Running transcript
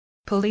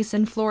Police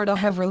in Florida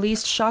have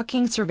released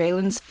shocking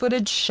surveillance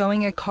footage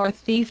showing a car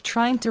thief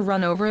trying to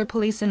run over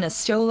police in a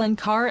stolen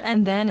car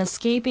and then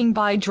escaping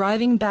by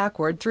driving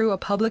backward through a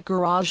public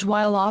garage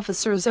while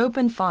officers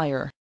opened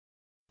fire.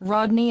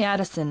 Rodney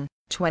Addison,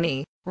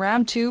 20,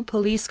 rammed two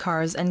police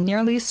cars and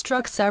nearly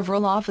struck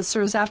several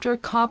officers after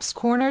cops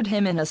cornered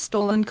him in a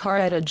stolen car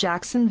at a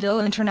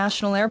Jacksonville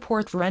International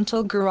Airport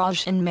rental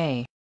garage in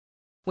May.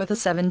 With a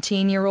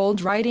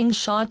 17-year-old riding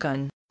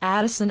shotgun,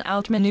 Addison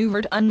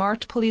outmaneuvered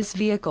unmarked police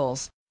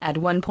vehicles, at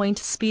one point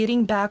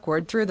speeding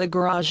backward through the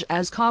garage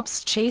as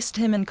cops chased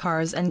him in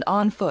cars and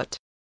on foot.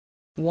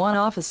 One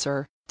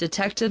officer,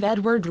 Detective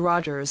Edward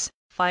Rogers,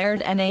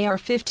 fired an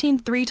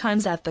AR-15 3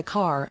 times at the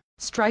car,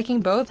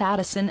 striking both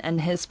Addison and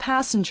his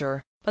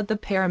passenger, but the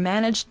pair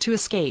managed to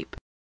escape.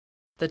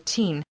 The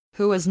teen,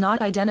 who was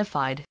not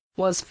identified,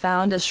 was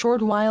found a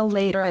short while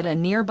later at a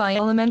nearby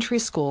elementary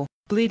school,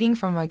 bleeding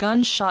from a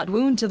gunshot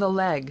wound to the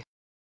leg.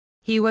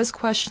 He was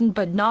questioned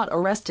but not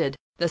arrested,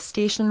 the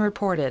station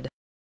reported.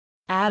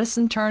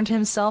 Addison turned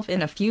himself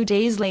in a few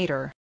days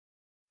later.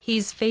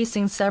 He's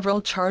facing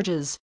several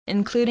charges,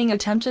 including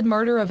attempted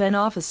murder of an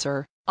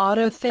officer,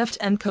 auto theft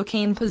and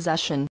cocaine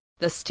possession,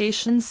 the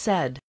station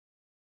said.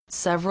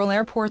 Several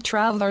airport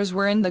travelers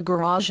were in the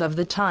garage of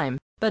the time,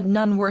 but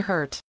none were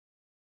hurt.